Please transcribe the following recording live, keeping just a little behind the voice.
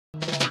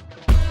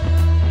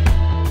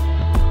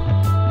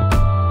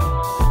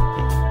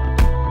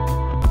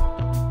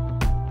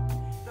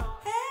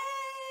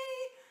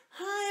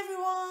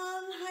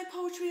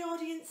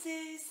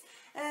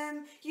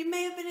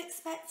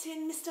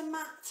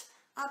Matt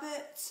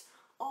Abbott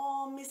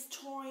or Miss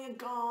Toria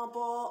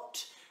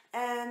Garbott.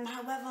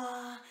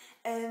 However,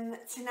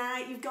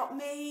 tonight you've got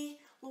me,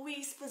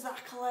 Louise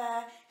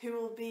Fazacala, who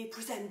will be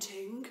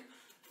presenting.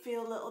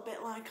 Feel a little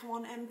bit like I'm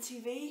on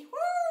MTV.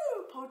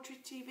 Woo! Poetry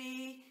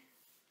TV.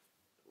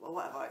 Well,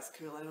 whatever, it's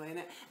cool anyway,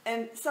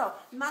 innit? So,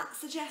 Matt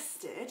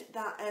suggested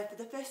that for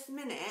the first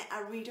minute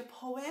I read a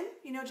poem,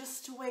 you know,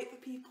 just to wait for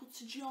people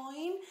to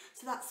join.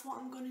 So that's what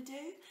I'm going to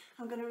do.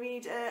 I'm going to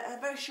read a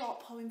very short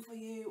poem for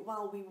you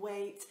while we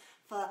wait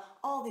for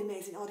all the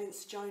amazing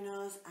audience to join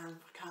us and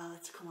for Carla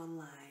to come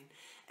online.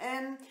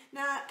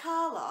 Now,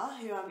 Carla,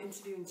 who I'm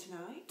interviewing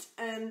tonight,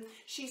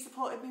 she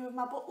supported me with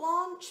my book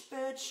launch,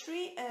 Bird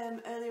Street,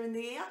 earlier in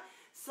the year.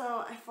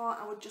 So I thought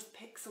I would just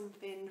pick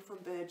something from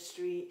Bird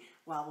Street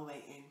while we're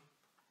waiting.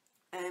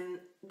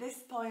 This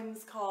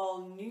poem's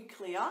called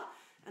Nuclear,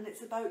 and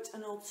it's about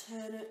an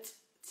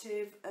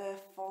alternative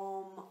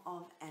form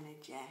of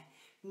energy.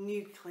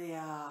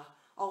 Nuclear,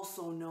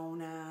 also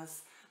known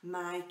as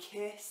my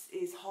kiss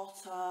is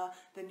hotter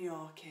than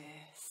your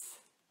kiss.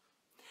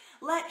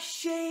 Let's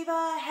shave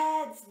our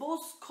heads,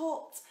 buzz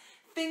cut,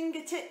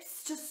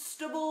 fingertips to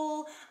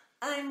stubble.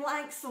 I'm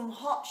like some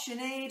hot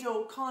Sinead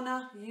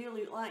O'Connor, you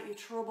look like your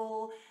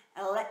trouble.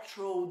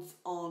 Electrodes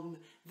on,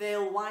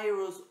 they'll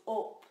wire us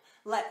up.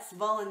 Let's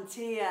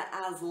volunteer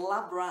as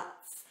lab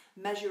rats,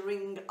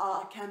 measuring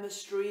our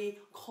chemistry,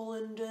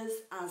 colanders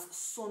as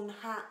sun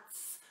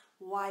hats.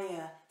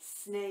 Wire,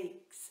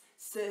 snakes,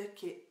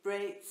 circuit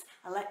breaks,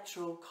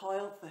 electro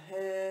coil for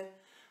her.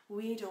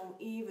 We don't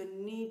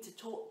even need to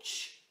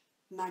touch.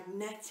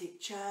 Magnetic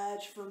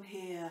charge from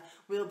here.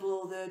 We'll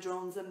blow their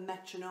drones and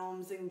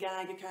metronomes and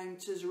Geiger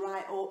counters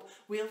right up.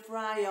 We'll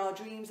fry your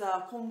dreams,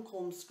 our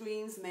cum-cum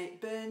screams, make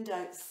burned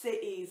out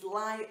cities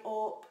light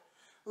up.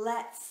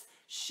 Let's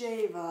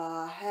shave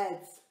our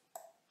heads.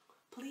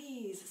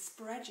 Please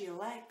spread your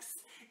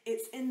legs.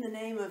 It's in the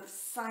name of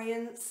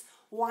science.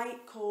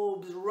 White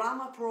Cobes,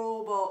 ram a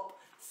probe up.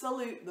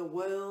 Salute the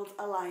World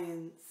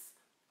Alliance.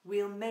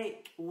 We'll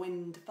make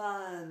wind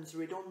farms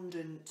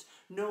redundant,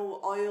 no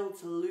oil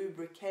to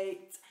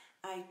lubricate.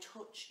 I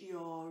touch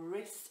your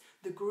wrist,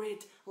 the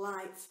grid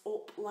lights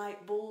up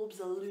like bulbs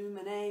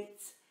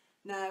illuminate.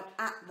 Now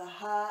at the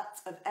heart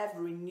of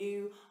every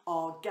new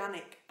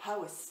organic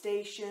power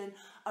station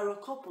are a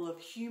couple of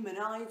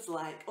humanoids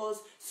like us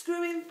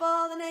screaming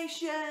for the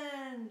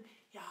nation.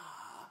 Yeah,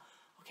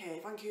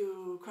 okay, thank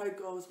you, crowd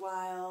goes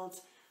wild.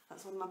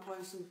 That's one of my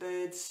poems from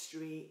Bird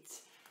Street.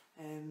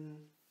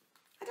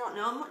 I don't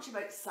know much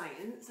about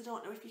science. I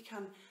don't know if you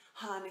can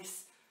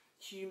harness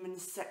human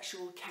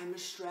sexual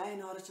chemistry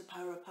in order to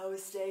power a power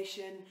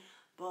station,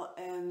 but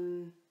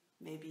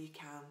maybe you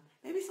can.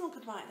 Maybe someone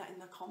could write that in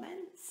the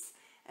comments.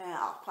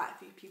 Quite a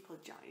few people are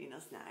joining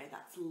us now.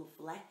 That's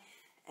lovely.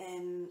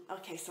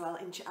 Okay, so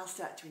I'll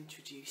start to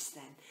introduce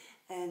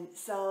then.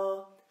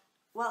 So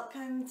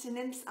welcome to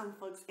Nymphs and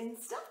Fugs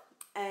Insta.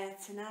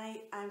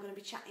 Tonight I'm going to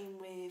be chatting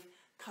with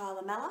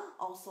Carla Mellor,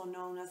 also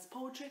known as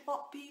Poetry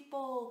for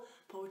People,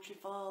 Poetry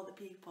for the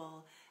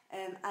People.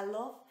 I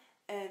love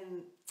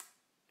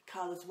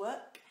Carla's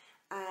work.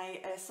 I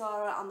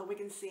saw her on the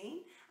Wigan scene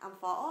and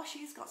thought, oh,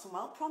 she's got some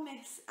wild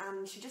promise,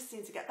 and she just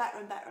seems to get better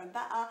and better and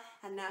better,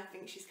 and now I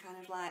think she's kind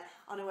of like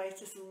on her way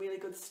to some really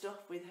good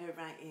stuff with her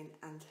writing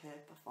and her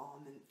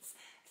performance.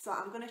 So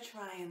I'm going to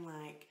try and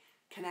like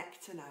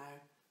connect to now,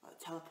 like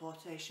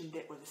teleportation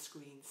bit where the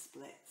screen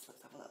splits.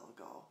 Let's have a little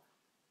go.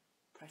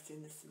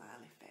 Pressing the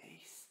smiley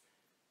face.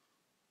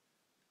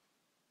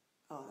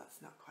 Oh,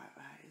 that's not quite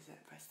right, is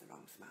it? Press the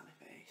wrong smiley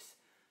face.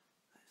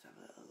 Let's have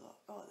a little look.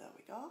 Oh, there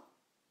we go.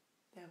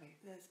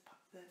 There's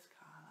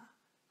Carla.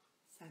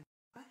 Send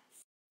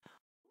request.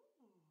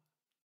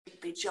 Should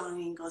be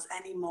joining us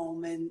any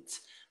moment,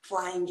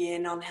 flying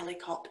in on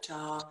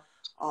helicopter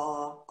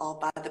or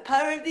by the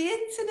power of the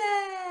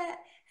internet.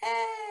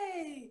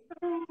 Hey!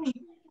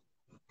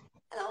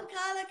 Hello,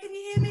 Carla, can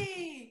you hear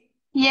me?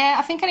 Yeah,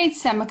 I think I need to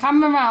send my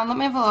camera around. Let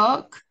me have a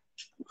look.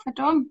 What's I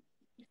done?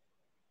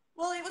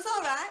 Well, it was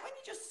all right when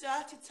you just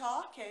started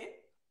talking.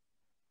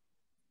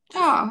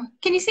 Oh,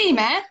 can you see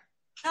me?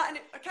 I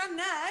can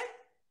now.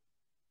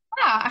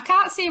 Ah, I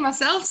can't see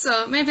myself,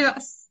 so maybe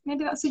that's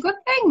a good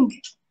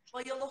thing.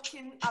 Well, you're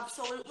looking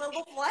absolutely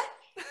lovely.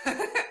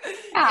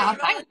 Ah, Yeah,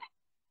 thanks.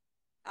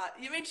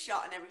 you're in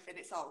shot and everything.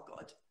 It's all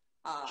good.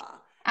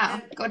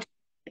 Good.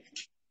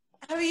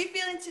 How are you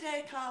feeling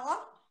today,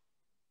 Carla?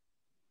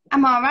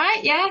 I'm all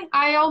right, yeah.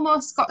 I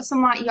almost got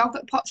some like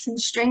yogurt pots and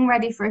string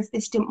ready for if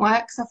this didn't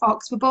work, because I thought,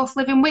 because we both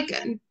live in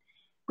Wigan,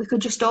 we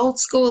could just old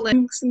school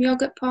and some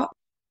yogurt pots,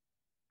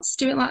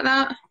 do it like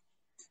that.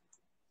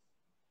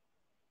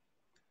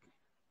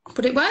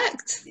 But it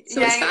worked,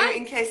 so it's fine.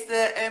 In case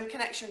the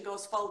connection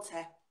goes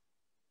faulty.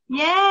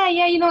 Yeah,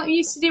 you know what you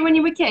used to do when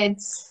you were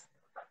kids?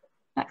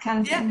 That kind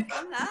of Yeah, thing. we've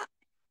done that.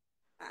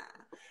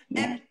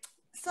 Yeah.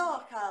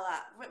 So,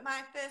 Carla,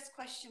 my first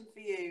question for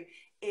you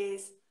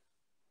is,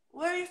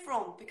 where are you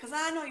from? Because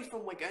I know you're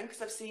from Wigan,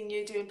 because I've seen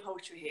you doing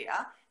poetry here.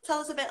 Tell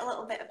us a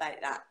little bit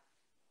about that.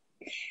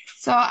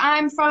 So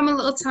I'm from a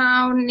little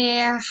town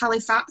near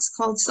Halifax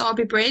called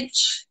Sorby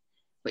Bridge,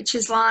 which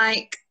is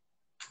like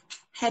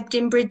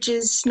Hebden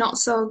Bridge's not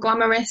so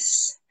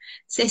glamorous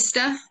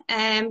sister.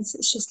 So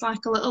it's just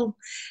like a little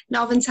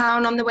northern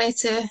town on the way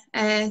to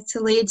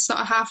Leeds, sort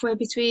of halfway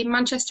between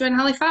Manchester and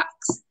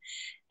Halifax.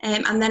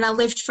 And then I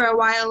lived for a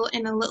while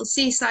in a little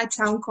seaside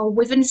town called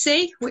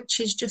Wivensea, which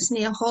is just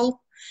near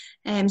Hull.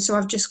 So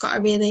I've just got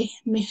a really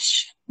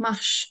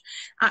mish-mash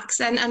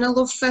accent and a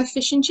love for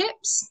fish and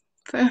chips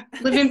for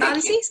living by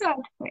the seaside.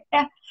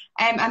 Yeah.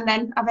 And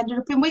then I've ended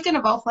up in Wigan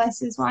of all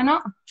places. Why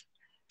not?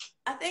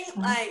 I think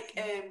like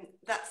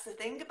that's the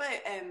thing about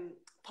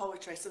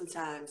poetry.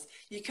 Sometimes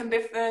you can be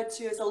referred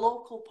to as a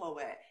local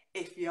poet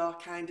if you're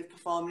kind of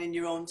performing in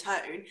your own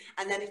town,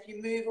 and then if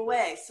you move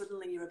away,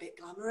 suddenly you're a bit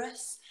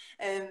glamorous.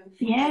 Yeah.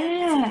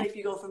 Particularly if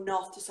you go from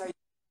north to south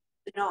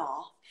to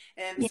north.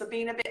 Yeah. So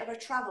being a bit of a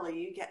traveller,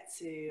 you get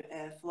to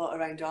float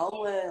around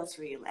all worlds,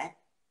 really.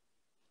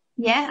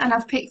 Yeah, and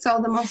I've picked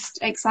all the most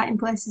exciting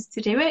places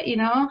to do it, you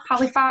know,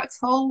 Halifax,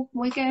 Hull,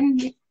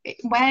 Wigan.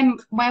 Where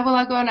will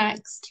I go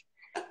next?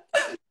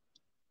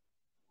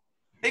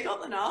 Big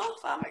up the north.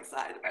 I'm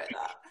excited about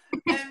that.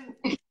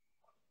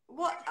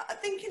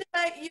 Thinking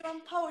about you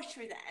on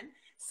poetry then.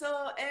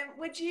 So,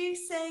 would you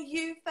say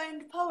you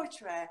found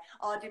poetry,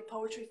 or did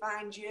poetry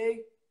find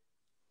you?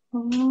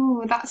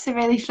 Oh, that's a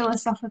really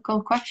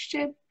philosophical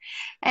question.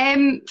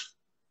 I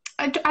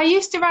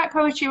used to write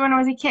poetry when I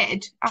was a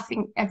kid. I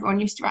think everyone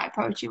used to write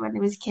poetry when they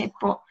was a kid,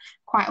 but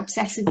quite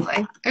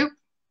obsessively. Oh,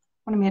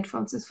 one of my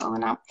headphones has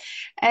fallen out.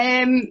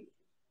 I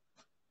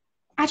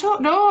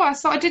don't know. I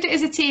sort of did it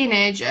as a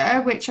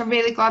teenager, which I'm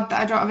really glad that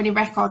I don't have any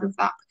record of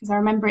that because I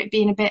remember it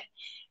being a bit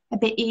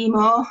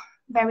emo,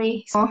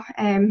 very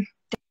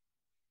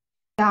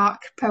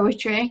dark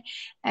poetry.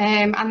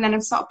 And then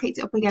I've sort of picked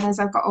it up again as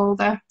I've got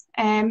older.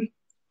 I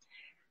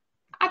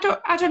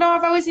don't know.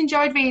 I've always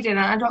enjoyed reading, and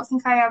I don't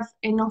think I have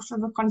enough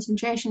of a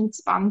concentration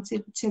span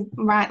to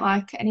write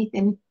like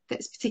anything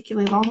that's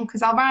particularly long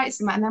because I'll write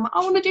something and then I'm like, I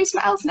want to do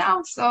something else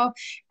now. So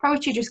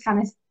poetry just kind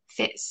of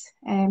fits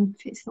the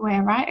way I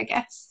write, I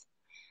guess.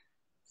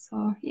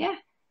 So yeah.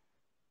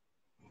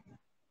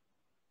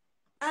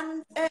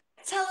 And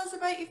tell us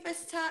about your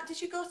first time.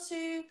 Did you go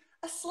to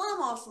a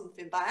slam or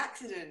something by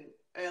accident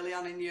early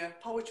on in your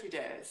poetry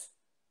days?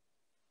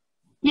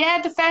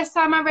 Yeah, the first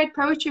time I read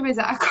poetry was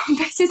at a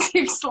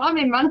competitive slam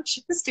in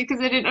Manchester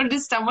because I didn't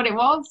understand what it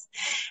was.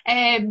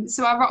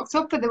 So I rocked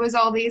up and there was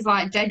all these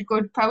like dead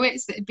good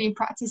poets that had been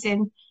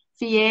practicing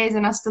for years,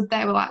 and I stood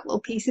there with like a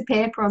little piece of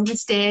paper on the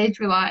stage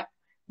with like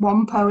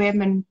one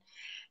poem, and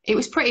it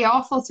was pretty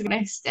awful to be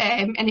honest.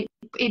 And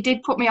it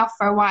did put me off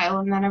for a while,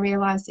 and then I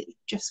realised it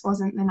just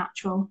wasn't the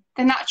natural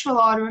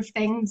order of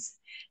things,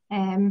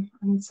 and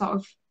sort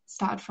of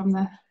started from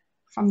the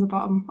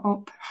bottom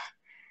up.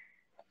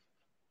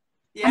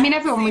 I Yeah, mean,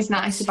 everyone so you was put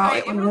nice about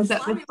straight it in when I with was at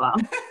the slamming.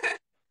 slam.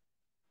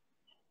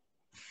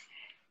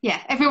 Yeah,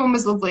 everyone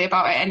was lovely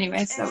about it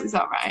anyway, so it was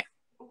all right.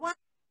 What,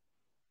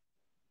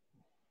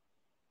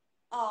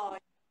 oh,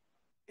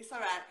 it's all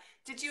right.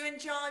 Did you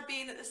enjoy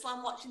being at the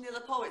slam watching the other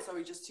poets, or were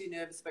you just too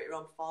nervous about your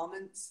own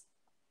performance?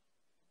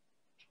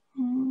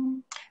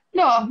 Mm.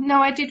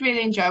 No, I did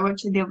really enjoy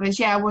watching the others.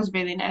 Yeah, I was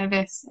really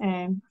nervous.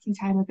 I think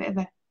I'm a bit of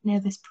a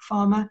nervous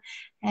performer.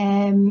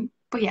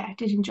 But yeah, I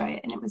did enjoy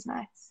it and it was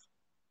nice.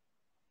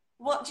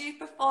 What do you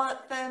prefer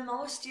the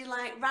most? Do you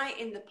like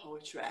writing the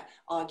poetry,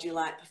 or do you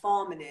like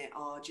performing it,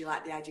 or do you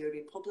like the idea of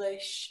being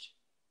published?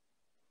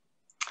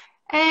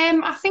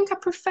 I think I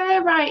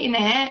prefer writing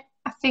it.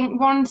 I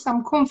think once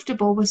I'm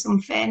comfortable with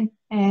something,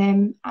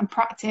 and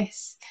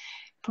practice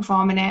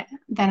performing it,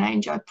 then I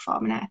enjoy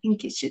performing it. I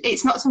think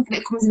it's not something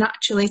that comes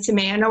naturally to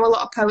me. I know a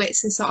lot of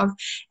poets are sort of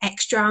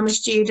ex-drama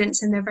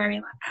students and they're very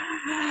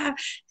like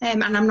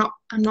and I'm not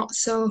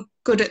so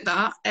good at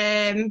that.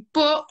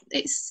 But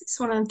it's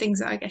one of the things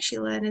that I guess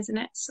you learn, isn't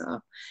it? So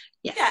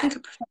yeah, I Yeah, think I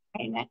prefer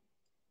writing it.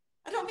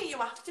 I don't think you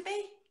have to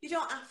be. You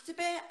don't have to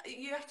be.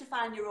 You have to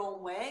find your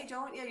own way,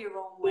 don't you? Your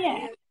own Yeah.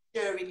 way of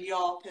sharing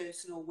your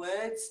personal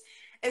words.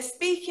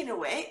 Speaking of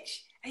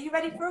which, are you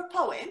ready for a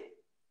poem?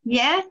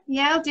 Yeah,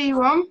 I'll do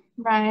one.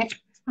 Right.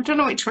 I don't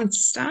know which one to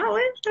start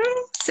with.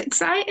 Oh, it's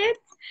exciting.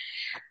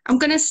 I'm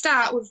going to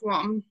start with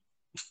one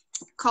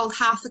called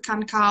Half a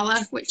Can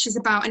Carla, which is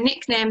about a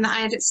nickname that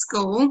I had at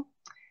school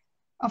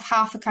of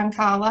Half a Can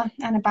Carla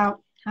and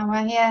about how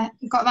I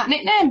got that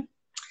nickname.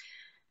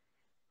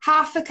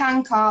 Half a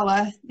can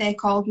Carla, they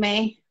called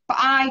me, but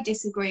I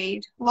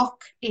disagreed.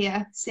 Look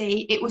here,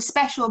 see, it was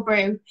special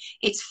brew.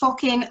 It's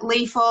fucking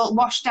lethal,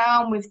 washed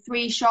down with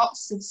 3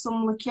 shots of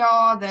some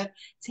liqueur that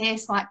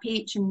tastes like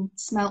peach and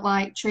smelt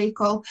like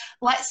treacle.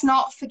 Let's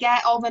not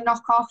forget all the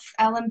knockoff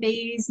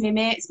L&Bs my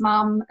mate's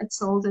mum had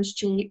sold us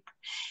cheap.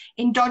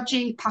 In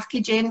dodgy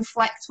packaging,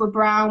 flecks were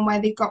brown where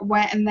they got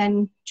wet and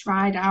then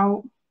dried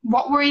out.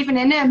 What were even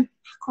in them?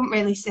 I couldn't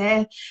really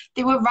say.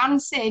 They were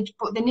rancid,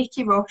 but the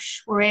Nicky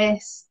Rush were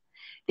ace.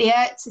 They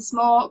hurt to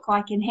smoke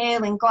like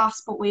inhaling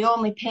glass, but we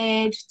only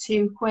paid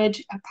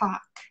 £2 a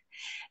pack.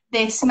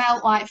 They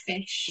smelt like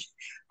fish,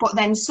 but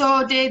then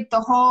so did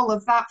the whole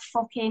of that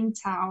fucking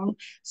town.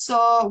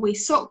 So we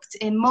sucked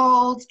in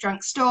mould,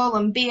 drank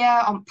stolen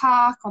beer on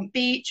park, on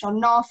beach, on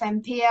North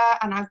End Pier,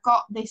 and I've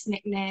got this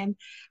nickname,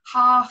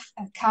 Half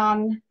a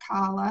Can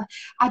Carla.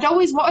 I'd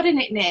always wanted a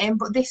nickname,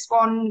 but this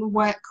one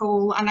worked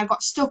cool, and I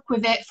got stuck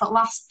with it for the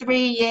last 3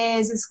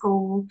 years of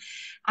school.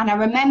 And I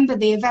remember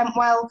the event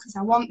well because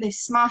I want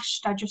this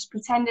smashed. I just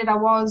pretended I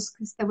was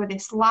because there were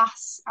this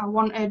lass I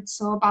wanted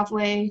so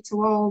badly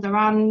to hold her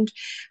hand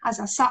as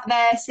I sat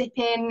there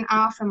sipping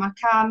half of my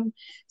can.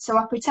 So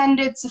I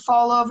pretended to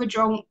fall over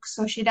drunk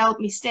so she'd help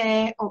me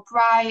stay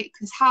upright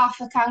because half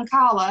a can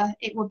Carla,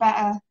 it were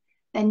better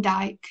than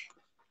Dyke.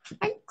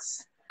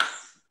 Thanks.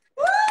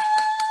 Woo!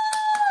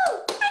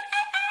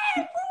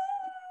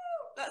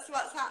 That's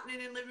what's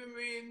happening in living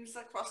rooms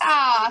across.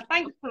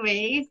 Thanks,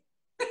 Louise.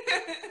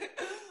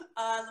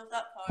 I love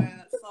that poem.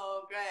 That's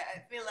so great. I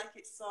feel like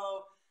it's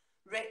so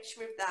rich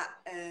with that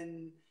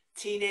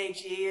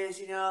teenage years,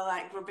 you know,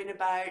 like grubbing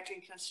about,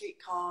 drinking on street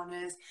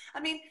corners. I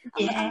mean,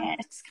 I'm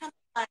just kind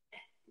of like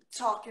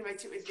talking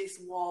about it with this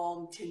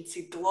warm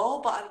tinted glow,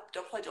 but I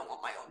definitely don't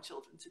want my own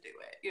children to do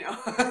it, you know.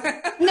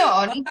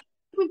 No,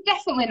 we've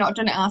definitely not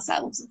done it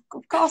ourselves,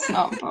 of course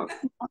not, but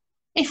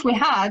if we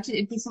had,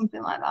 it'd be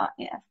something like that,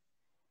 yeah.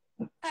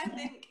 I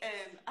think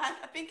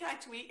I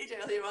tweeted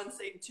earlier on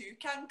saying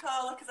toucan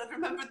Carla because I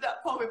remembered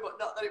that poem, but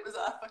not that it was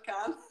half a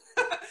can.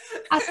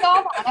 I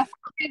saw that and I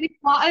felt really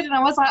flattered, and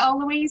I was like, oh,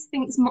 Louise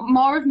thinks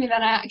more of me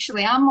than I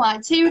actually am,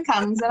 like 2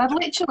 cans, and I'd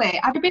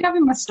have been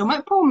having my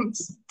stomach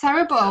pumped.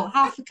 Terrible,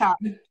 half a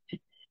can.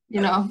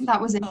 You know, that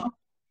was it.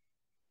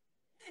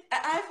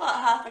 I thought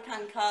half a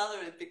can Carla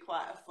would be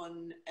quite a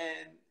fun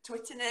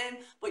Twitter name,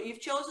 but you've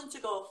chosen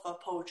to go for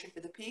Poetry for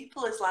the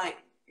People as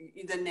like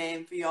the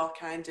name for your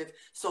kind of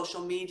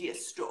social media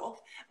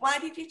stuff. Why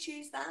did you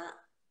choose that?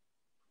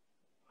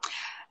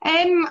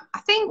 I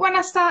think when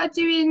I started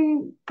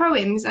doing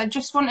poems, I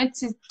just wanted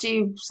to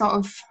do sort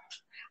of,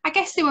 I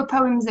guess they were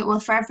poems that were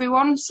for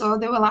everyone. So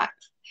they were like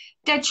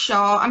dead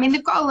short. I mean,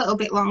 they've got a little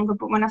bit longer,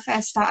 but when I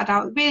first started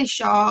out, really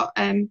short,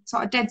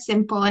 sort of dead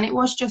simple. And it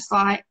was just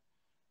like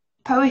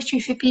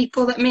poetry for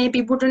people that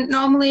maybe wouldn't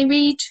normally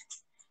read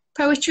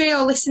poetry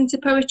or listen to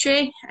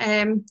poetry.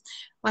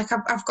 Like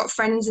I've got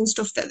friends and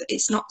stuff that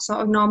it's not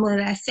sort of normally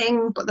their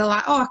thing, but they're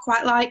like, oh, I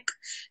quite like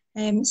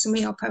some of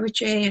your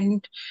poetry,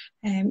 and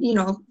you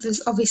know,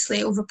 there's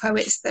obviously other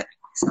poets that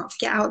sort of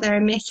get out there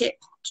and make it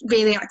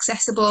really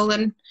accessible,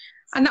 and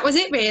that was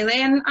it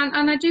really. And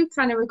I do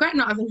kind of regret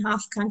not having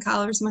Half a Can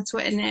Carla as my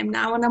Twitter name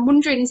now, and I'm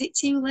wondering, is it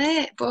too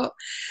late? But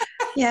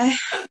yeah,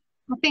 I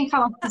think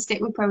I'll have to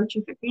stick with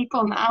Poetry for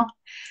People now.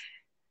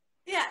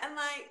 Yeah, and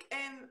like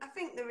I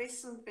think there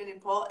is something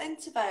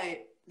important about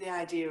the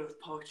idea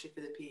of poetry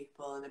for the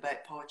people, and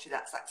about poetry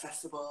that's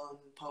accessible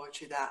and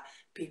poetry that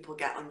people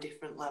get on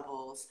different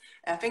levels.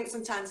 I think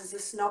sometimes there's a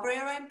snobbery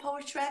around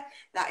poetry,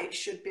 that it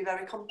should be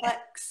very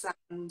complex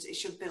and it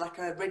should be like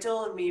a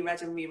riddle and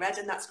reread,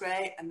 and that's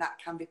great, and that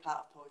can be part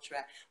of poetry.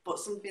 But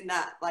something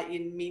that like you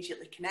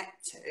immediately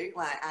connect to,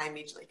 like I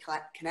immediately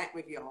connect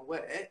with your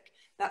work,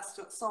 that's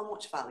got so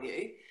much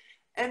value.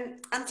 And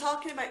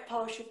talking about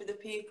poetry for the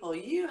people,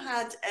 you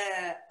had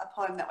a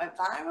poem that went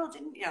viral,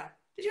 didn't you?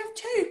 Did you have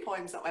 2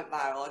 poems that went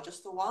viral, or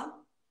just the one?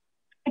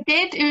 I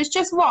did. It was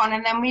just one,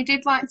 and then we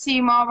did like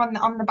 2 more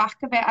on the back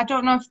of it. I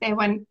don't know if they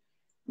went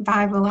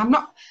viral. I'm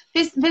not.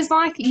 There's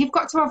like, you've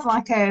got to have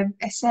like a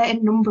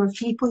certain number of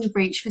people you've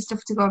reached for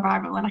stuff to go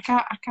viral, and I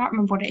can't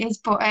remember what it is,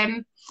 but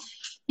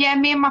yeah,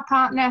 me and my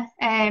partner,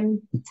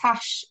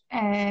 Tash,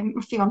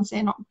 my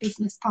fiance, not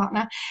business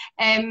partner,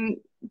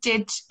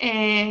 did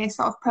a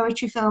sort of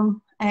poetry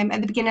film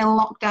at the beginning of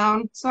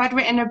lockdown. So I'd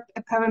written a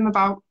poem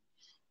about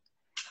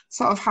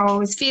sort of how I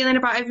was feeling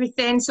about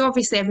everything. So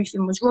obviously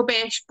everything was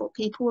rubbish, but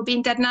people were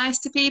being dead nice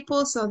to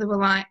people. So they were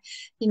like,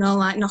 you know,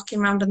 like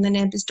knocking around on the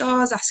neighbours'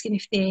 doors, asking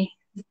if they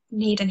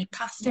need any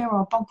pasta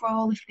or bog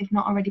roll if they've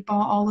not already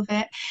bought all of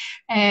it.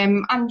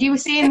 And you were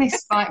seeing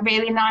this like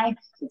really nice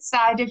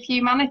side of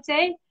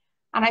humanity.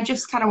 And I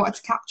just kind of wanted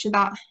to capture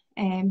that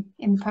in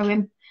the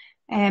poem.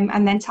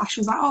 And then Tash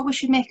was like, oh, we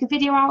should make a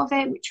video out of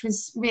it, which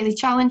was really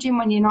challenging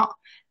when you're not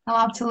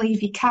allowed to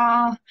leave your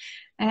car.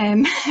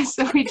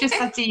 So we just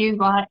had to use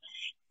like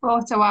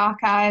photo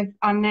archive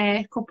and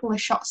a couple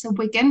of shots of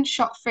Wigan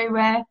shot through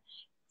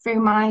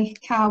my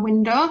car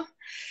window.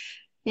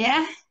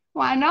 Yeah,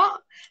 why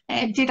not?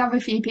 Did have a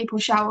few people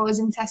shout us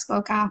in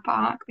Tesco car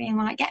park being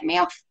like, get me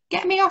off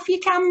your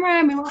camera.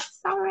 And we were like,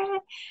 sorry.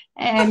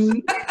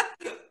 And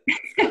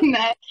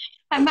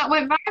that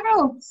went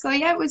viral. So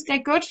yeah, it was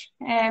dead good.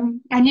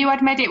 I knew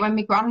I'd made it when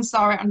my gran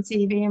saw it on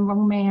TV and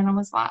rung me, and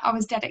I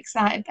was dead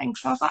excited.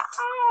 Thanks. I was like,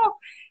 oh.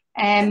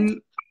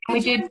 We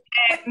did.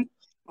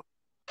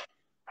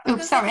 Oh,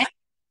 sorry.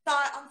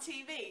 Saw it on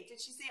TV. Did you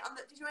see it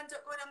did you end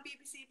up going on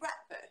BBC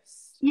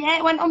Breakfast? Yeah,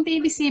 it went on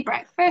BBC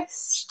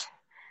Breakfast,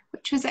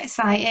 which was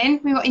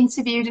exciting. We got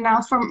interviewed in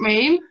our front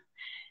room,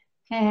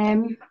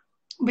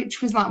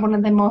 which was like one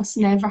of the most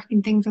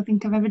nerve-wracking things I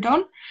think I've ever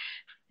done.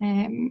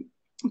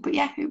 But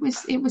yeah, it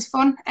was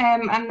fun.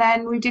 And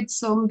then we did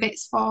some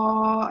bits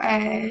for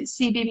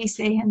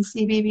CBBC and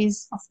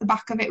CBeebies off the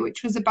back of it,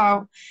 which was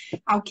about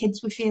how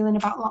kids were feeling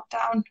about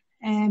lockdown.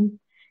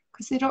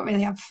 Because they don't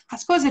really have, I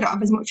suppose they don't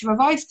have as much of a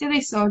voice, do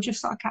they? So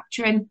just sort of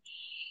capturing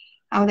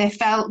how they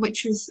felt,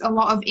 which was a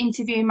lot of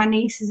interviewing my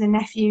nieces and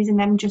nephews and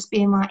them just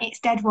being like, it's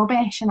dead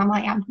rubbish. And I'm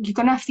like, yeah, you're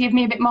going to have to give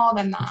me a bit more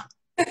than that.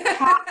 I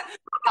can't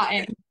put that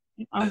in.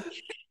 You know?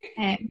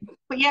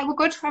 But yeah, we're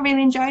good. I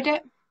really enjoyed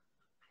it.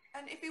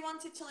 And if you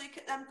wanted to look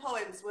at them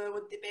poems, where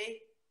would they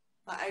be?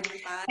 Like, how do we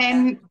find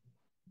Um, them?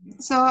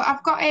 so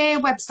I've got a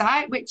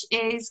website which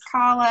is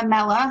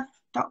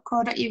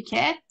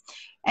carlamellor.co.uk,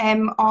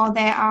 or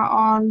they are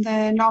on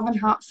the Northern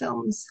Heart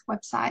Films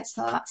website.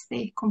 So that's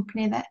the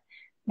company that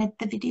made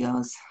the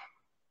videos.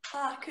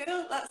 Ah,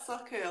 cool. That's so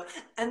cool.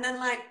 And then,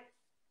 like,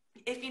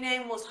 if your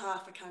name was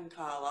half a can,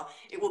 Carla,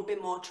 it would be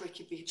more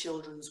tricky for your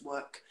children's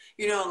work.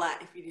 You know,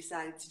 like if you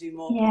decided to do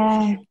more Yeah,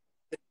 poetry,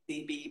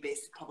 the BB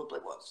probably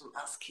wasn't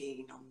as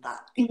keen on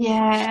that image.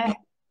 yeah,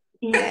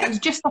 yeah. You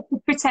just have to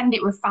pretend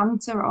it was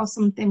Fanta or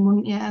something,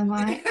 wouldn't you?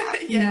 Like,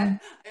 Yeah,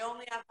 I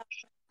only have a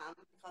can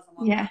because I'm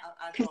on yeah, that.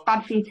 I because don't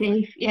bad for your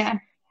teeth. Yeah,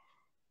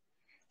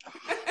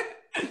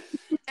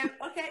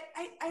 Okay,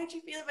 how do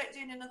you feel about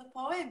doing another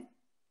poem?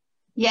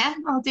 yeah.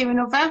 I'll do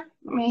another.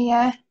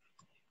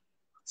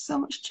 So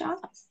much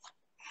chance.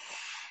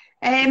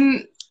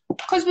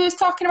 Because we was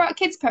talking about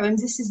kids'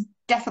 poems, this is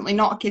definitely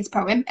not a kids'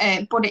 poem,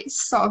 but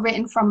it's sort of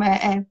written from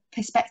a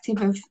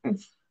perspective of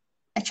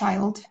a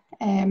child.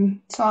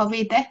 So I'll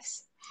read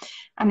this,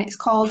 and it's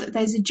called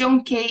 "There's a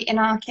Junkie in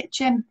Our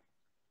Kitchen."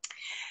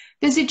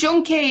 There's a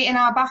junkie in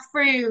our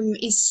bathroom.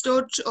 He's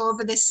stood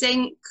over the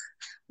sink,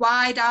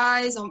 wide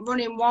eyes on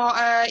running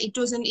water. He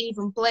doesn't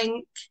even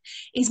blink.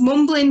 He's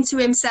mumbling to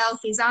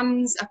himself. His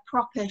hands are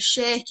proper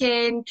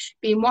shaking.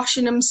 Been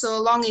washing them so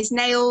long his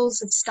nails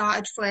have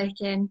started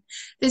flaking.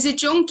 There's a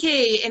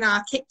junkie in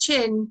our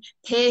kitchen,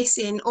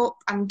 pacing up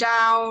and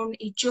down.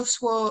 He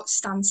just won't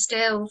stand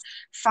still.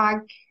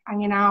 Fag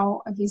hanging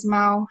out of his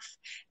mouth.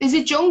 There's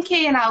a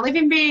junkie in our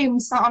living room,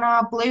 sat on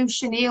our blue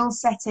chenille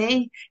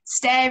settee,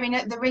 staring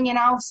at the ringing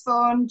house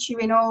phone,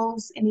 chewing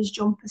holes in his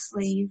jumper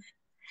sleeve.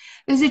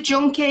 There's a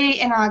junkie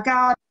in our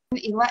garden.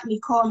 He let me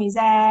comb his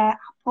hair. I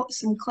put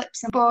some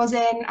clips and bows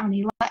in, and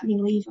he let me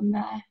leave them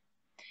there.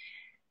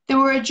 There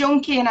were a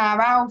junkie in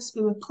our house.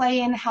 We were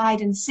playing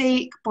hide and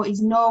seek, but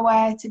he's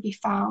nowhere to be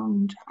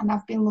found, and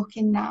I've been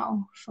looking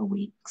now for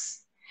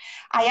weeks.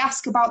 I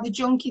ask about the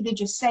junkie, they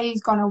just say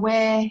he's gone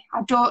away.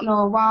 I don't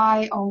know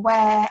why or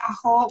where. I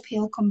hope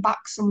he'll come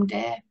back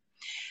someday.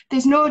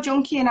 There's no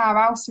junkie in our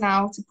house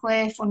now to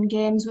play fun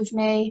games with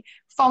me,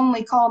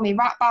 fondly call me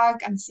ratbag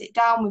and sit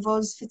down with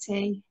us for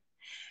tea.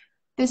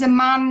 There's a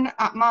man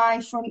at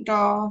my front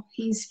door.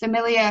 He's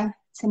familiar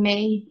to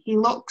me. He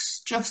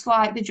looks just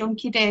like the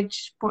junkie did,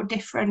 but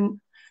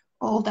different,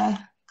 older,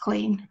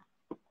 clean.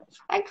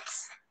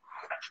 Thanks.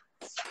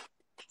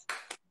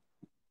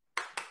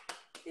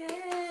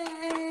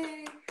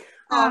 Yay!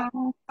 Oh,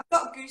 Oh, I've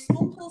got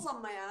goosebumples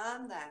on my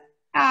arm then.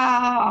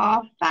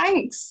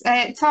 thanks.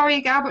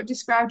 Tori Garbett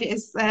described it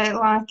as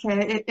like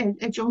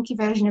a junkie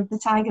version of the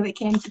tiger that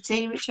came for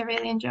tea, which I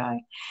really enjoy.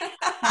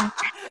 That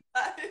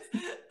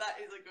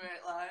is a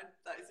great line.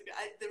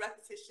 The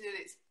repetition in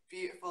it's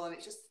beautiful, and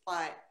it's just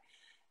like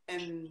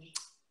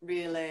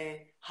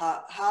really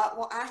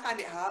What I find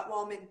it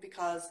heartwarming,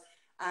 because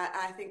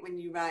I think when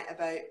you write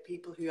about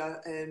people who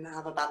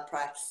have a bad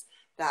press,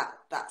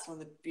 that's one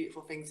of the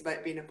beautiful things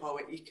about being a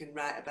poet. You can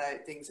write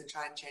about things and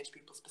try and change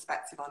people's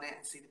perspective on it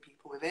and see the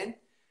people within.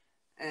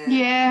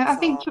 Yeah, I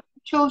think So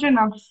children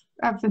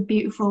have a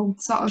beautiful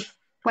sort of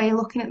way of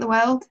looking at the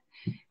world.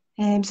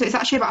 So it's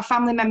actually about a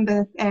family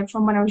member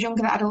from when I was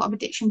younger that had a lot of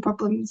addiction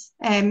problems.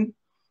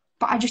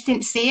 But I just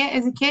didn't see it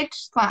as a kid.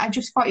 Like, I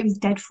just thought he was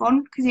dead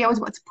fun because he always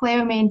wanted to play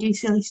with me and do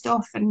silly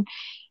stuff, and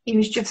he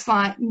was just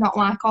like not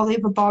like all the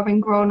other boring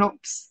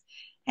grown-ups.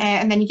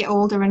 And then you get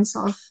older and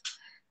sort of,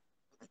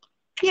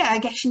 yeah, I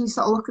guess you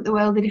sort of look at the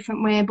world a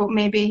different way, but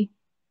maybe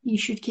you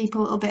should keep a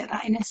little bit of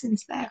that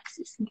innocence there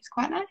because it's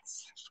quite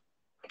nice.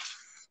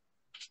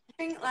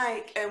 I think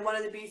like one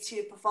of the beauty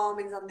of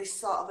performing on this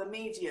sort of a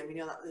medium,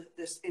 like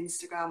this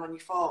Instagram on your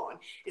phone,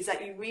 is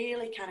that you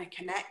really kind of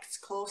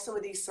connect closer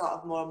with these sort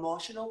of more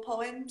emotional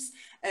poems.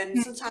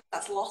 And sometimes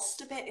that's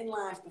lost a bit in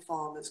live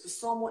performance because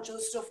so much other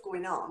stuff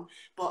going on,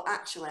 but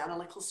actually on a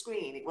little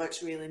screen it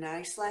works really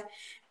nicely.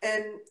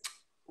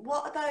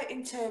 What about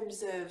in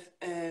terms of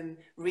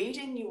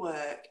reading your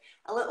work?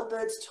 A little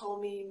bird's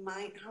told me you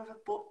might have a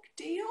book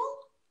deal.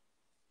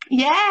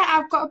 Yeah,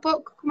 I've got a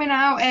book coming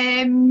out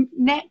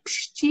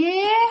next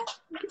year.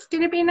 It's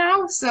going to be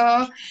now.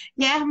 So,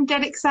 yeah, I'm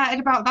dead excited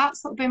about that.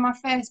 So, it'll be my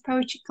first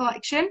poetry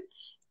collection.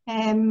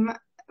 And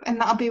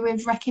that'll be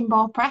with Wrecking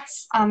Ball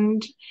Press.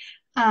 And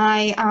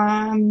I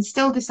am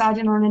still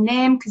deciding on a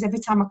name because every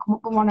time I come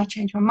up with one, I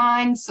change my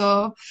mind.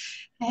 So,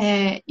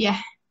 yeah,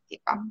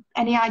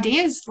 any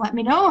ideas, let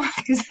me know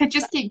because I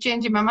just keep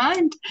changing my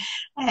mind.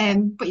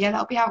 But yeah,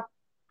 that'll be out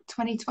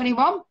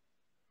 2021.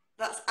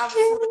 That's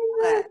absolutely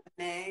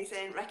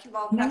amazing. Wrecking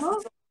Ball Press No.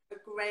 is a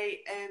great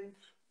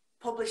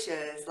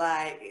publishers.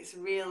 Like it's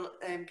real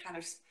kind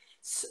of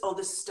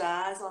other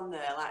stars on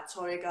there, like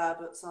Toria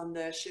Garbut's on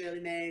there,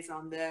 Shirley May's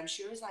on there, I'm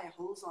sure Isaiah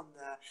Hull's on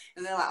there,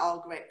 and they're like all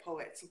great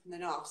poets up in the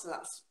north. So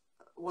that's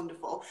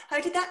wonderful.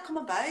 How did that come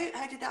about?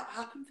 How did that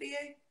happen for you?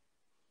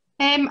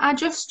 I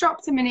just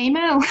dropped him an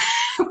email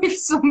with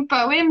some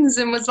poems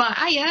and was like,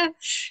 yeah,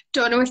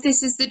 don't know if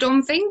this is the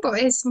done thing, but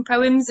here's some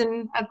poems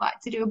and I'd like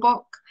to do a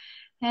book.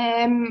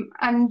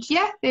 And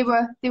yeah, they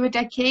were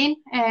dead keen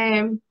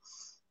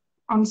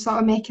on sort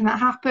of making that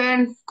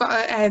happen.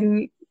 Got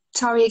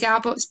Toria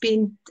Garbut's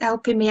been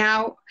helping me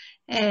out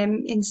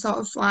in sort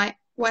of like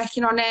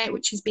working on it,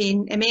 which has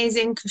been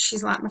amazing because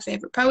she's like my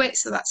favourite poet,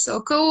 so that's so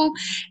cool.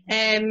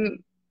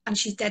 And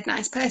she's a dead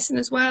nice person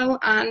as well.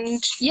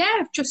 And yeah,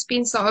 I've just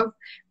been sort of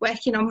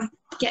working on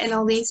getting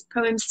all these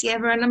poems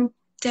together and I'm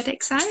dead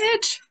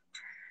excited.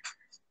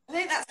 I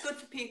think that's good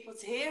for people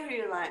to hear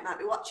who like might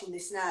be watching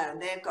this now and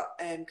they've got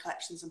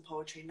collections and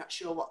poetry and not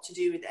sure what to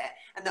do with it.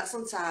 And that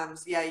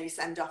sometimes, yeah, you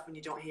send off and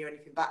you don't hear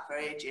anything back for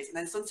ages. And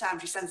then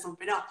sometimes you send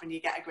something off and you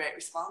get a great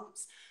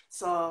response.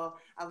 So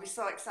I'll be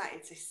so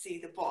excited to see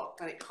the book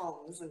when it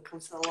comes and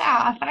comes to the light.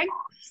 Ah, thanks.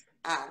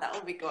 Ah, that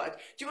will be good.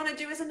 Do you want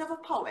to do us another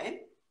poem?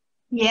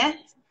 Yeah.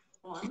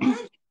 One. Do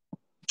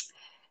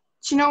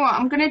you know what?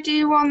 I'm going to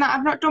do one that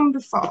I've not done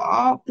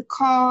before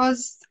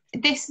because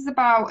this is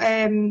about,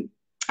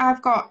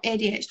 I've got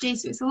ADHD,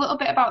 so it's a little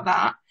bit about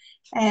that,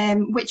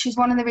 which is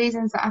one of the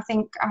reasons that I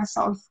think I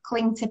sort of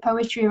cling to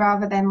poetry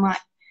rather than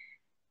like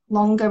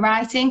longer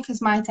writing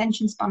because my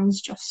attention span's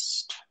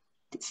just,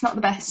 it's not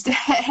the best.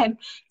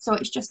 So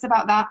it's just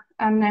about that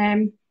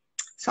and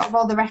sort of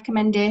all the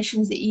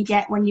recommendations that you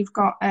get when you've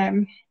got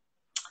ADHD,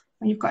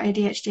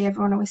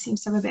 everyone always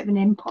seems to have a bit of an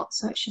input,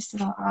 so it's just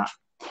about that.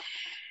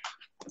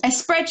 A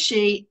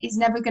spreadsheet is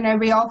never going to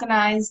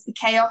reorganise the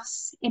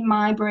chaos in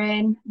my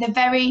brain. The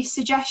very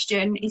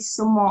suggestion is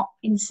somewhat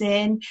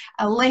insane.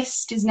 A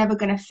list is never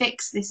going to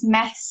fix this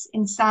mess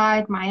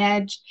inside my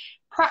head.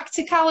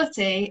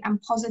 Practicality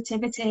and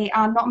positivity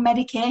are not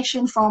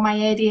medication for my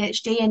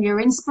ADHD, and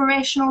your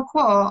inspirational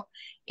quote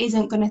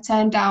isn't going to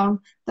turn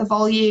down the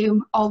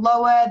volume or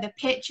lower the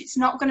pitch. It's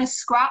not going to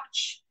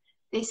scratch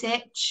this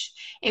itch.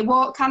 It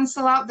won't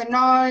cancel out the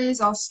noise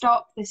or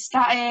stop the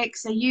static,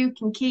 so you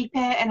can keep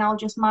it and I'll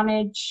just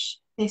manage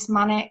this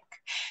manic.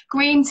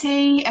 Green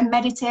tea and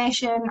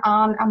meditation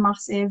aren't a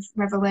massive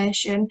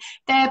revelation.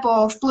 They're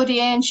both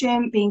bloody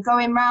ancient, been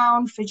going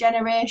round for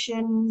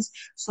generations,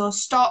 so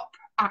stop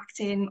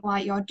acting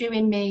like you're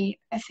doing me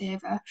a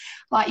favour,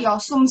 like you're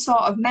some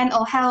sort of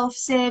mental health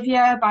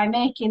saviour by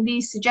making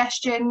these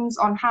suggestions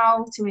on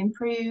how to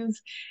improve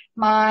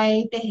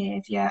my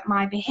behaviour,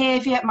 like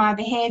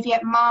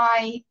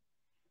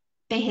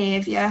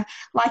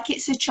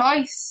it's a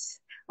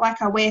choice.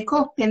 Like I wake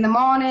up in the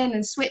morning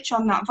and switch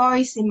on that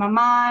voice in my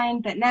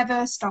mind that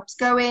never stops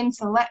going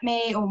to let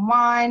me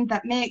unwind,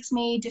 that makes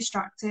me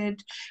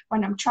distracted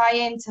when I'm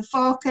trying to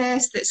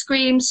focus, that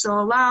screams so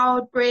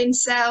loud, brain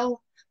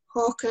cell,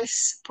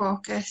 hocus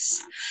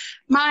pocus.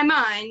 My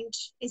mind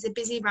is a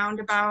busy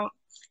roundabout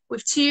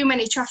with too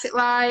many traffic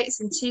lights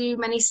and too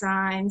many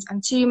signs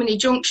and too many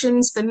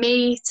junctions for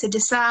me to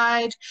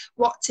decide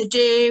what to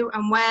do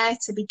and where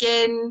to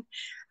begin.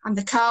 And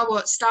the car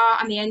won't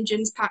start and the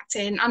engine's packed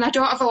in and I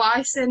don't have a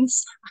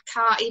licence. I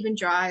can't even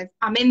drive.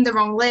 I'm in the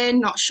wrong lane,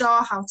 not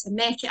sure how to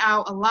make it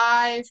out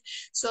alive.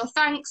 So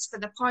thanks for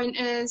the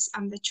pointers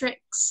and the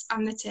tricks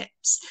and the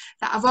tips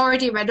that I've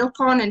already read up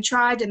on and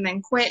tried and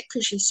then quit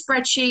because your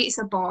spreadsheets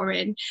are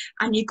boring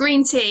and your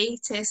green tea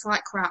tastes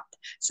like crap.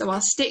 So I'll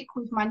stick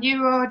with my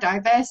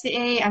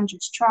neurodiversity and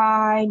just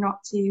try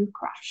not to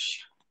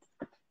crash.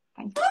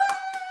 Thank you.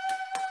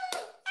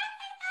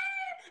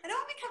 I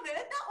don't think I've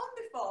heard that one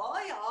before,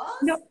 yours.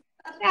 No,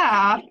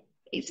 yeah,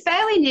 it's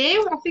fairly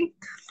new.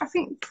 I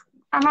think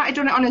I might have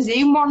done it on a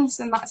Zoom once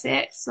and that's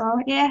it. So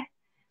yeah.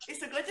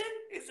 It's a good one.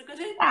 It's a good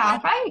one. Yeah,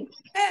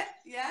 thanks.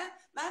 Yeah,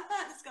 my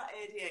partner's got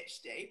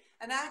ADHD,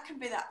 and I can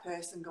be that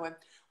person going,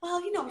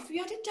 well, you know, if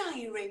you had a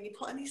diary and you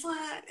put in, he's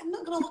like, I'm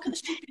not going to look at the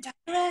stupid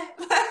diary.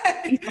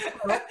 It's just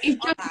one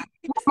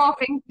more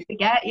thing to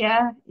forget.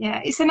 Yeah,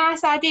 yeah. It's a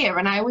nice idea,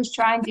 and I always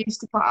try and do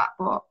stuff like that,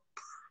 but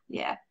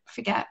yeah,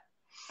 forget.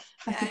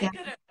 I forget. You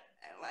gotta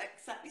like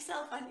accept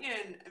yourself, haven't you,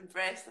 and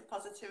embrace the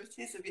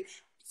positivities of you.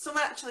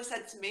 Someone actually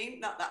said to me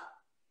not that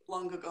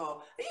long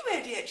ago, "Are you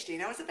ADHD?"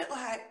 And I was a bit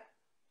like,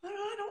 "Well,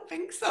 I don't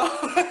think so." You know,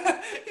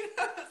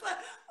 I was like,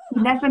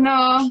 oh, You never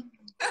know.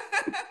 who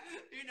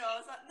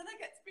knows? And then I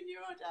get to be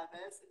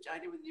neurodiverse and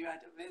join in with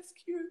neurodiverse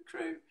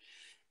crew.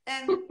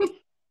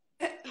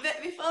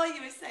 Before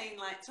you were saying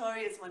like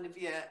Toria's one of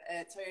your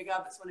Toria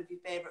Garbut's one of your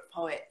favourite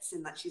poets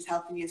and that she's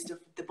helping you and stuff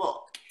with the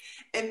book.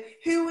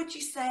 Who would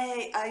you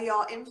say are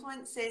your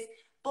influences?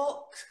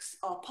 Books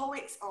or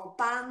poets or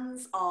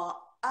bands or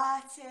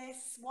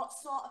artists? What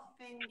sort of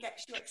thing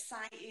gets you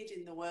excited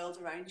in the world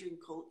around you and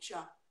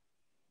culture?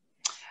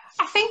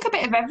 I think a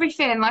bit of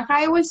everything. Like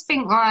I always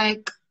think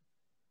like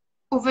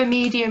other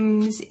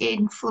mediums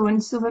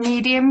influence other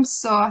mediums.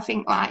 So I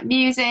think like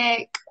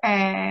music,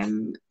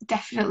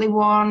 definitely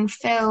one,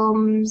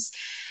 films.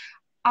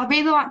 I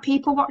really like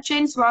people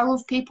watching, so I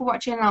love people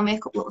watching, and I'll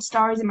make up little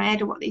stories in my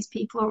head of what these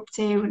people are up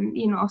to,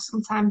 and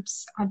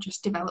sometimes I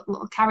just develop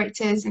little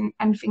characters and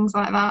things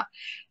like that.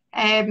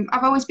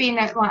 I've always been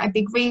like a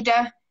big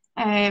reader,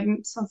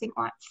 so I think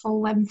like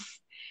full length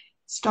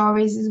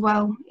stories as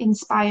well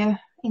inspire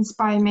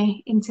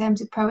me in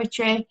terms of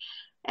poetry.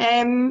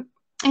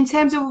 In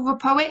terms of other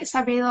poets,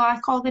 I really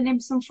like all the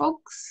Nymphs and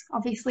Fugs.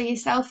 Obviously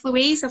yourself,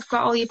 Louise, I've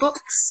got all your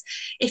books.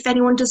 If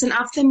anyone doesn't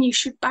have them, you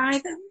should buy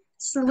them.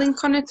 It's the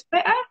link on her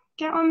Twitter.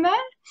 Get on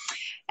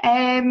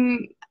there.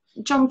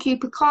 John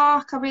Cooper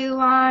Clarke, I really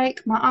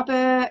like. Matt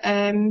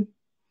Abbott.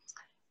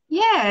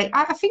 Yeah,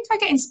 I think I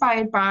get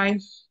inspired by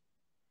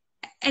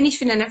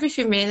anything and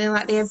everything, really,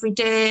 like the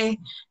everyday.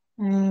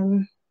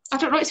 I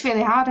don't know, it's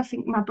really hard. I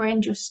think my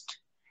brain just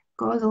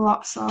goes a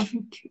lot, so I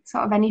think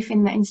sort of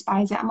anything that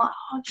inspires it, I'm like,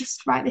 oh,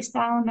 just write this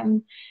down,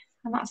 and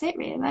that's it,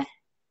 really.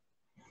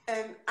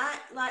 I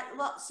like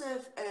lots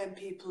of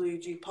people who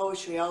do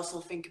poetry also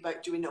think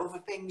about doing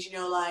other things,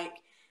 like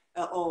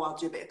oh, I'll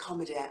do a bit of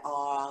comedy, or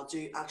I'll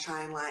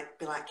try and like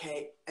be like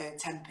Kate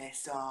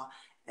Tempest, or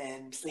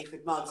Sleep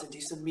with Mods and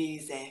do some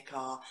music,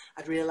 or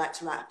I'd really like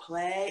to write a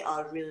play,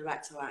 or I'd really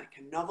like to write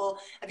a novel.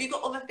 Have you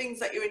got other things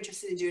that you're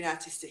interested in doing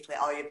artistically,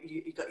 or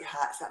you've got your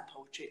heart set on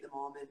poetry at the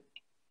moment?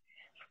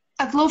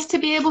 I'd love to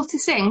be able to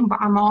sing,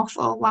 but I'm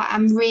awful. Like,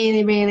 I'm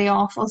really, really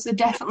awful. So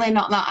definitely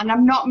not that. And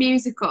I'm not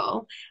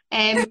musical.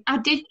 I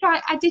did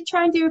try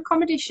and do a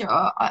comedy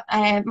show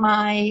at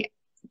my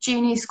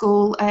junior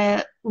school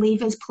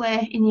leavers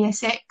play in year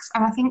 6,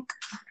 and I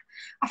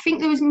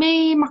think there was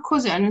me, my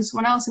cousin, and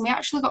someone else, and we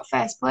actually got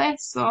first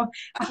place. So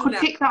I could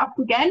pick that up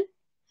again.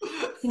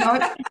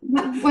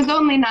 It was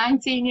only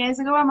 19 years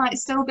ago. I might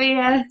still be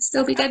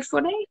dead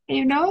funny.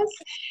 Who knows?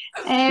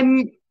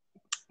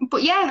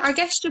 But yeah, I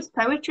guess just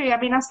poetry. I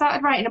mean, I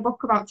started writing a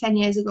book about 10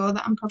 years ago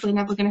that I'm probably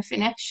never going to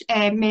finish.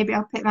 Maybe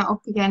I'll pick that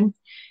up again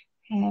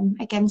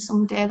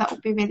someday. That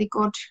would be really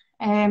good.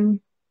 Yeah,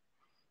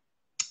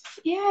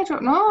 I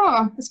don't know.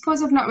 I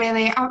suppose I've not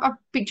really. I've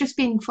just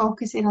been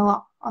focusing a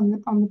lot on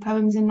the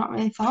poems and not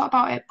really thought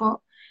about it. But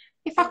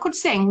if I could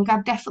sing,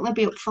 I'd definitely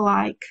be up for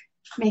like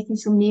making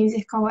some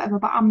music or whatever.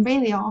 But I'm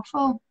really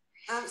awful.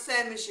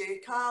 Same as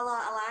you, Carla.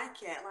 I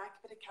like it. I like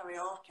a bit of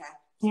karaoke.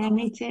 Yeah,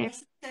 me too.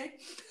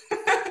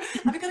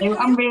 Have you got a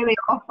I'm really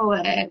awful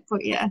at it,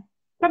 but yeah,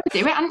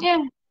 probably do it, haven't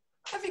you?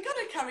 Have you got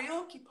a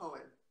karaoke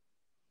poem?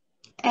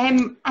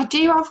 I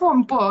do have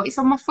one, but it's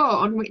on my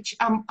phone, which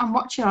I'm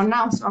watching on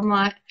now. So I'm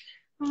like,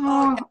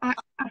 I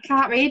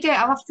can't read it.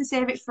 I'll have to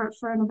save it for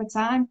another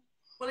time.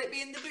 Will it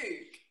be in the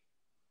book?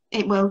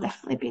 It will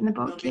definitely be in the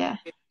book. Yeah.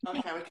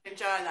 Okay, we can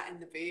enjoy that in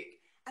the book.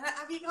 And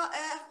have you got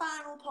a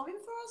final poem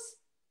for us?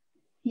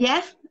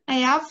 Yeah, I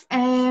have.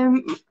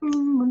 I'm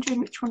wondering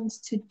which ones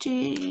to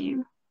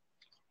do.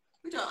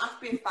 We don't have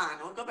to be a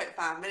final. We've got about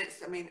 5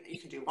 minutes. I mean, you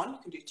can do one, you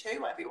can do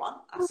two, whatever you want.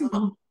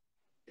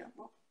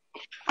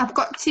 I've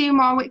got 2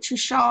 more, which are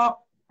short,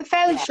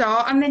 fairly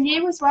short, and they're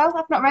new as well.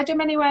 I've not read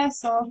them anywhere,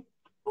 so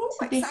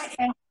be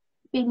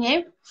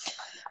new.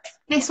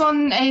 This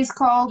one is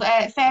called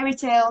Fairy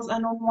Tales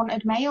and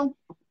Unwanted Mail.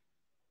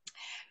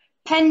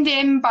 Penned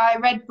in by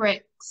red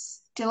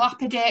bricks,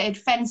 dilapidated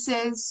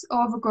fences,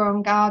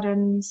 overgrown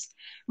gardens,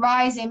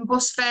 rising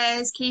bus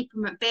fares, keep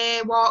 'em at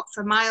bay, walk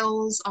for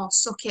miles, or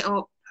suck it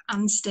up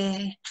and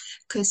stay,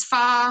 'cause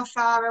far,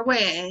 far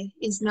away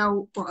is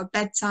no but a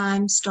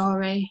bedtime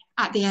story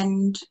at the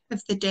end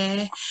of the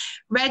day.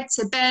 Read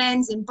to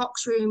bairns in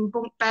box room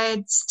bunk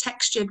beds,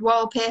 textured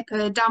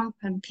wallpaper, damp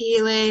and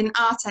peeling,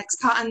 Artex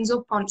patterns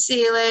up on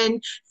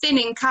ceiling,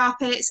 thinning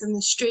carpets and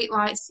the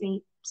streetlight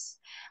sleeps,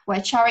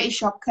 where charity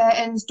shop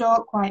curtains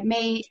don't quite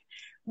meet.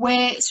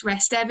 Weights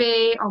rest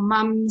heavy on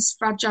mum's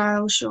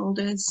fragile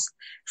shoulders.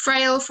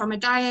 Frail from a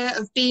diet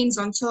of beans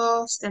on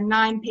toast and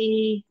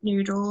 9p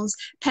noodles.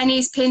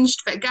 Pennies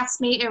pinched for a gas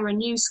meter and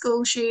new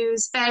school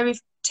shoes. Fairy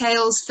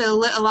tales fill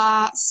little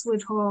hearts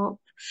with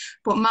hope.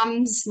 But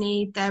mums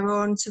need their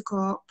own to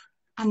cope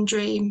and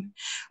dream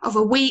of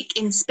a week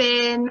in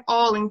Spain,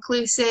 all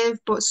inclusive,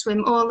 but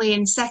swim only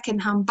in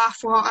second-hand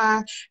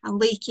bathwater and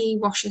leaky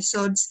washer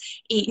suds.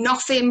 Eat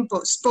nothing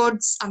but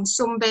spuds and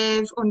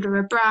sunbathe under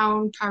a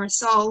brown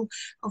parasol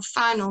of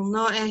final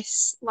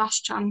notice,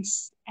 last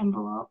chance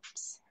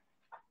envelopes.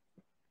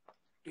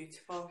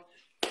 Beautiful.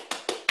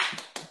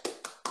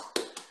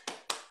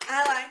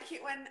 I like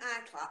it when I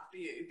clap for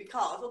you,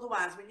 because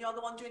otherwise when you're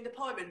the one doing the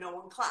poem and no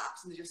one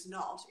claps and they just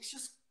nod, it's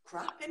just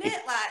crap,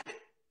 innit?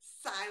 Like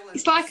silence.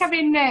 It's like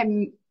having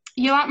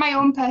you're like my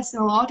own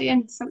personal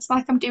audience. So it's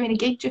like I'm doing a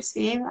gig just for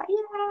you. Like,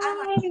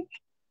 yeah.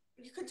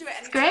 You could do it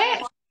anytime. It's great.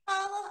 You want,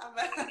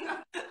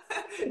 Carla.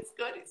 It's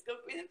good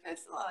being a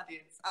personal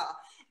audience.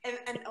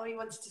 And you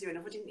wanted to do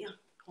another, didn't you?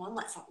 Go on,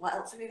 what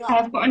else have you got?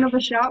 I've got another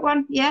short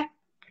one, yeah.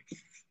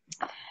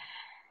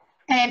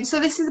 So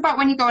this is about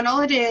when you go on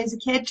holiday as a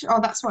kid,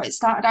 or that's what it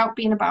started out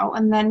being about,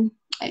 and then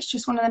it's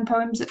just one of them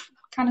poems that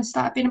kind of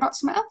started being about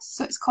something else.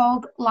 So it's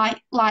called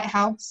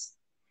Lighthouse.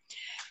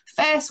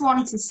 First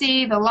one to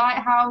see the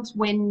lighthouse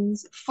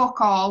wins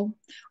fuck all,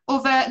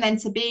 other than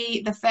to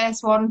be the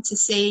first one to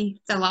see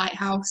the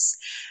lighthouse.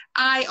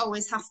 I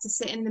always have to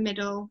sit in the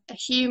middle, a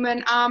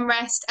human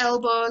armrest,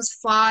 elbows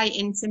fly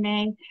into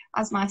me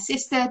as my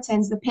sister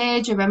turns the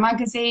page of a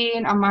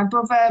magazine and my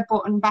brother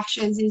button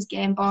bashes his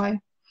Game Boy.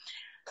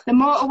 The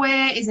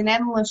motorway is an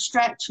endless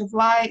stretch of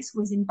lights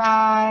whizzing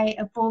by,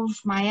 above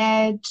my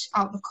head,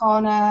 out the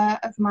corner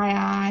of my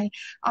eye.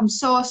 I'm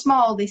so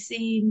small, they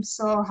seem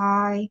so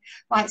high,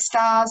 like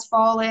stars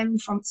falling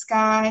from the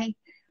sky.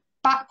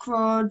 Back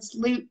roads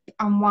loop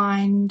and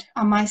wind,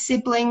 and my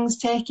siblings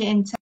take it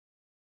in turn.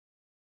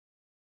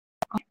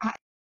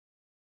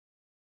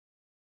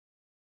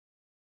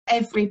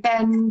 Every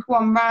bend,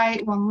 one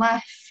right, one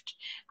left.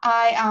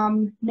 I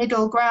am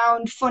middle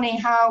ground, funny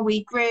how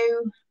we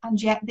grew,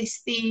 and yet this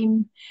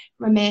theme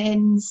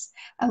remains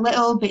a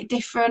little bit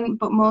different,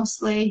 but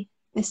mostly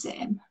the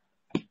same.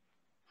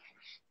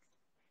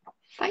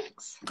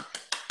 Thanks.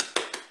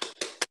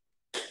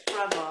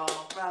 Bravo,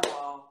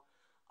 bravo.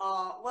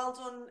 Oh, well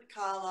done,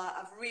 Carla.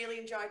 I've really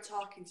enjoyed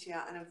talking to you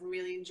and I've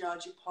really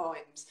enjoyed your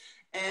poems.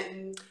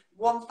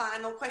 One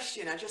final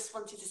question I just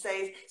wanted to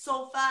say is,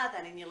 so far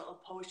then in your little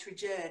poetry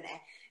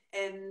journey,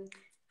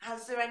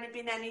 has there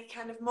been any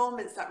kind of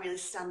moments that really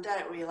stand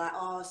out where you're like,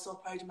 oh, I'm so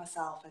proud of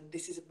myself and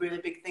this is a really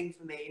big thing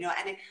for me? You know,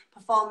 any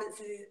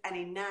performances,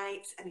 any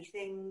nights, any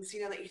things,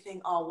 you know, that you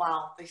think, oh,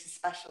 wow, this is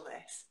special,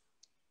 this?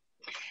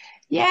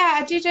 Yeah,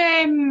 I did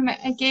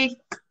a gig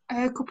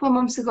a couple of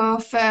months ago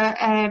for,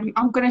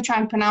 I'm going to try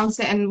and pronounce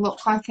it and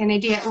look like an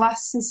idiot, La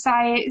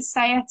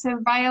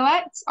Société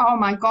Violet. Oh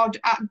my God,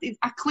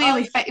 I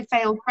clearly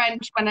failed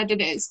French when I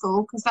did it at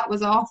school because that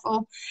was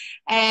awful.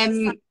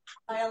 Violetta.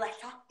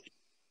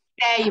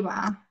 There you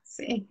are.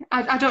 See,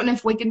 I don't know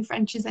if Wigan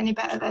French is any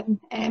better than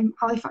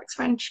Halifax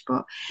French,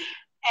 but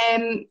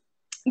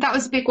that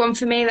was a big one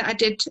for me that I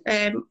did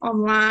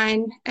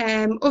online.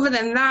 Other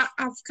than that,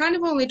 I've kind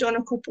of only done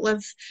a couple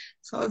of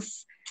sort of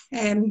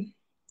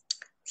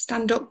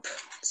stand-up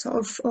sort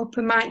of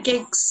open mic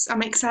gigs.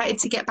 I'm excited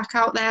to get back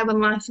out there when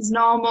life is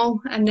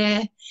normal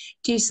and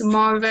do some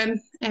more of them.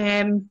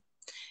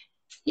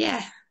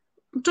 Yeah,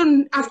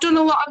 I've done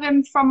a lot of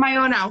them from my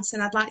own house,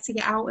 and I'd like to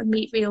get out and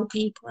meet real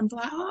people and be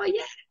like, oh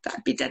yeah,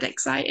 that'd be dead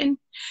exciting.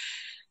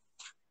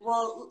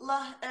 Well,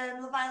 La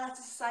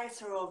Violetta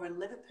Society are over in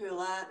Liverpool,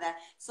 aren't they?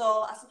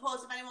 So I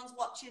suppose if anyone's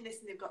watching this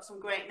and they've got some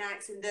great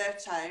nights in their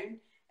town,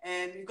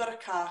 you've got a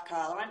car,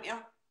 Carla, haven't you?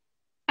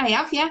 I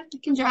have, yeah. I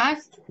can drive.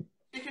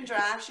 She can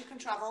drive, she can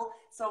travel.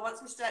 So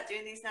once we start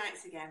doing these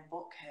nights again,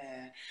 book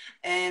her.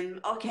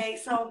 Okay,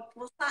 so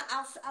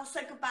I'll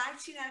say goodbye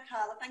to you now,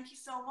 Carla. Thank you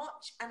so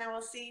much, and I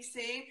will see you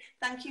soon.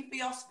 Thank you for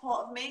your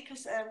support of me,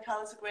 because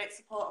Carla's a great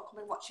supporter,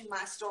 coming watching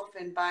my stuff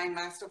and buying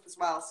my stuff as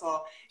well.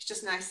 So it's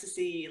just nice to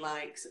see you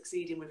like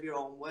succeeding with your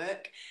own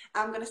work.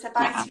 I'm going to say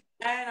bye to you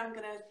now, and I'm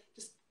going to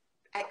just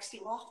X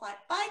you off like,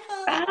 bye,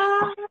 Carla.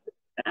 Bye.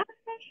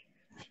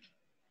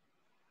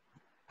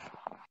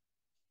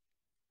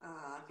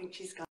 I think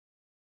she's gone.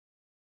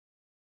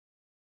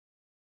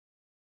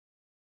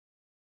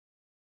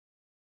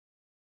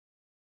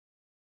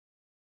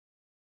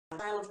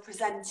 Style of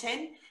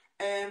presenting,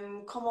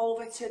 come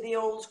over to the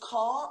old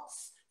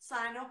courts,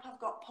 sign up.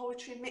 I've got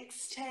poetry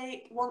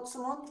mixtape once a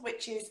month,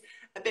 which is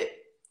a bit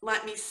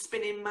like me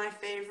spinning my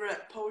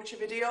favourite poetry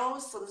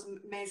videos, so there's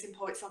amazing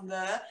poets on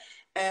there,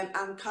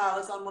 and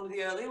Carla's on one of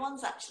the early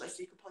ones actually, so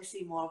you could probably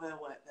see more of her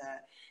work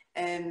there.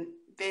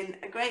 Been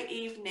a great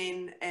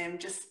evening,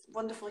 just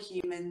wonderful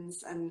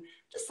humans, and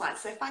just like to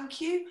say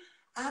thank you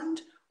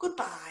and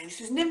goodbye.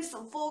 This is Nymphs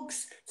and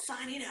Fugs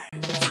signing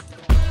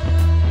out.